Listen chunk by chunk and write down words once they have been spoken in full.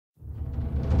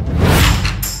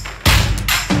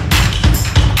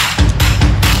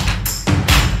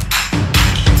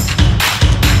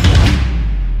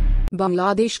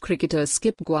Bangladesh cricketers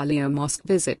skip Gwalior mosque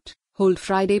visit, hold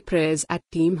Friday prayers at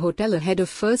team hotel ahead of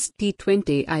first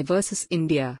T20I versus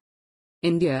India.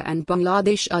 India and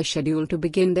Bangladesh are scheduled to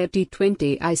begin their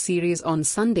T20I series on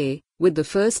Sunday, with the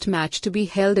first match to be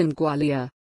held in Gwalior.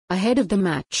 Ahead of the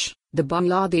match, the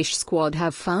Bangladesh squad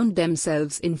have found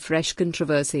themselves in fresh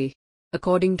controversy.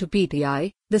 According to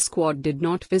PTI, the squad did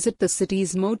not visit the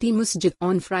city's Moti Masjid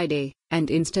on Friday,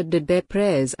 and instead did their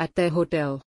prayers at their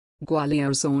hotel.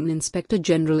 Gwalior Zone Inspector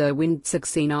General Arvind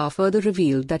Saxena further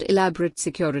revealed that elaborate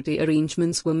security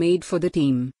arrangements were made for the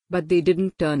team, but they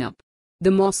didn't turn up. The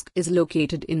mosque is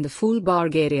located in the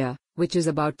Fulbarg area, which is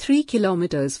about 3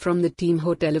 kilometers from the team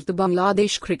hotel of the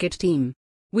Bangladesh cricket team.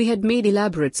 We had made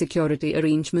elaborate security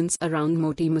arrangements around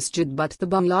Moti Masjid, but the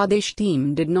Bangladesh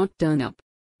team did not turn up.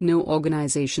 No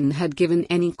organization had given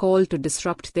any call to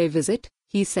disrupt their visit,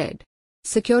 he said.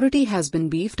 Security has been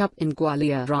beefed up in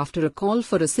Gwalior after a call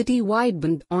for a city-wide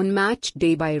ban on match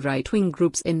day by right-wing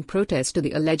groups in protest to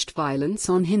the alleged violence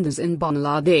on Hindus in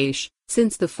Bangladesh,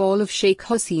 since the fall of Sheikh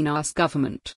Hasina's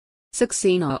government.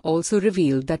 Saxena also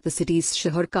revealed that the city's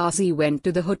Shahar Qazi went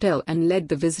to the hotel and led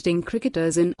the visiting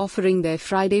cricketers in offering their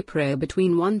Friday prayer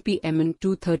between 1 p.m. and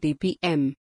 2:30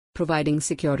 p.m. Providing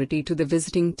security to the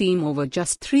visiting team over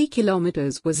just 3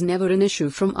 kilometers was never an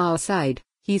issue from our side,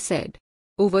 he said.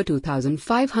 Over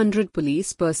 2,500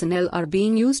 police personnel are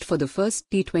being used for the first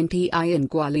T20I in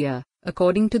Gwalior,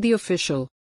 according to the official.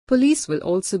 Police will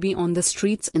also be on the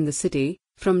streets in the city,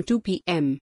 from 2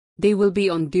 p.m. They will be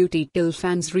on duty till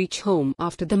fans reach home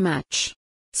after the match.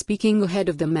 Speaking ahead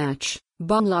of the match,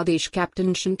 Bangladesh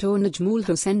captain Shanto Najmul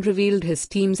Hossain revealed his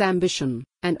team's ambition,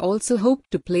 and also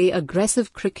hoped to play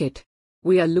aggressive cricket.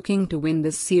 We are looking to win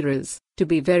this series, to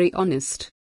be very honest.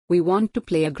 We want to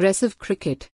play aggressive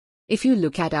cricket. If you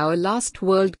look at our last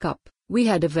World Cup, we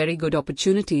had a very good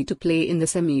opportunity to play in the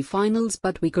semi-finals,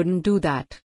 but we couldn't do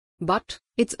that. But,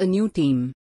 it's a new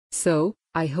team. So,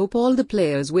 I hope all the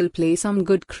players will play some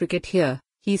good cricket here,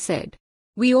 he said.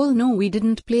 We all know we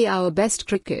didn't play our best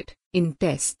cricket in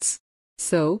tests.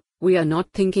 So, we are not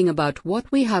thinking about what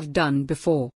we have done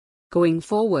before. Going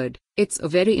forward, it's a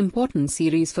very important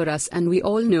series for us, and we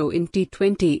all know in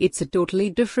T20 it's a totally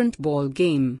different ball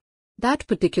game. That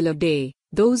particular day,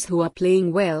 those who are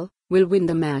playing well will win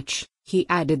the match, he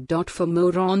added. For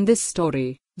more on this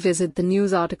story, visit the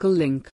news article link.